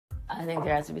I think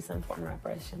there has to be some form of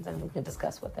reparations, and we can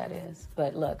discuss what that is.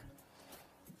 But look,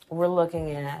 we're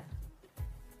looking at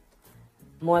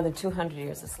more than 200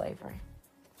 years of slavery.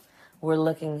 We're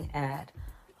looking at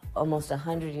almost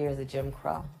 100 years of Jim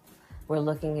Crow. We're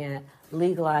looking at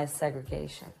legalized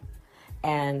segregation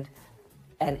and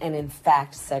in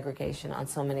fact segregation on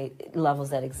so many levels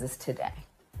that exist today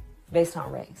based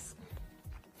on race.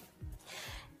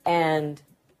 And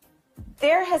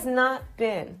there has not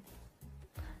been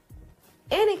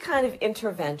any kind of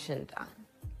intervention done,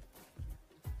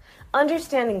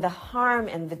 understanding the harm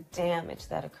and the damage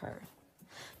that occurred,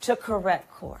 to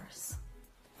correct course.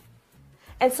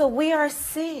 And so we are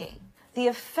seeing the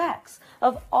effects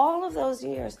of all of those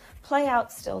years play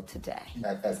out still today.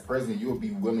 As president, you would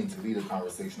be willing to lead a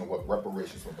conversation on what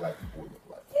reparations for Black people would look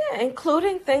like? Yeah,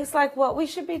 including things like what we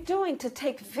should be doing to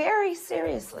take very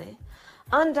seriously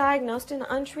undiagnosed and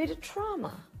untreated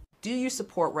trauma. Do you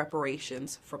support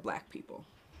reparations for Black people?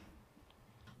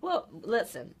 Well,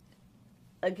 listen,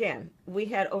 again, we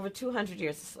had over 200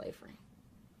 years of slavery.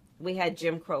 We had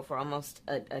Jim Crow for almost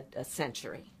a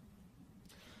century.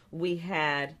 We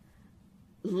had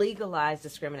legalized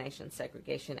discrimination,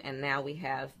 segregation, and now we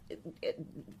have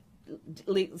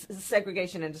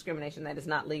segregation and discrimination that is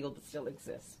not legal but still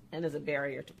exists and is a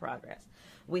barrier to progress.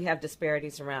 We have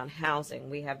disparities around housing.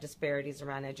 We have disparities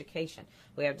around education.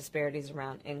 We have disparities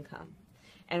around income.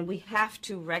 And we have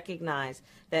to recognize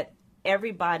that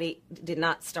everybody did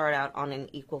not start out on an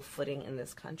equal footing in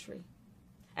this country.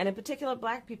 And in particular,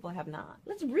 Black people have not.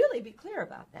 Let's really be clear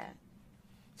about that.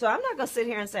 So I'm not going to sit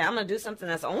here and say I'm going to do something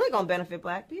that's only going to benefit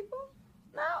Black people.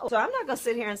 No. So I'm not going to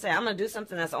sit here and say I'm going to do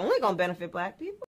something that's only going to benefit Black people.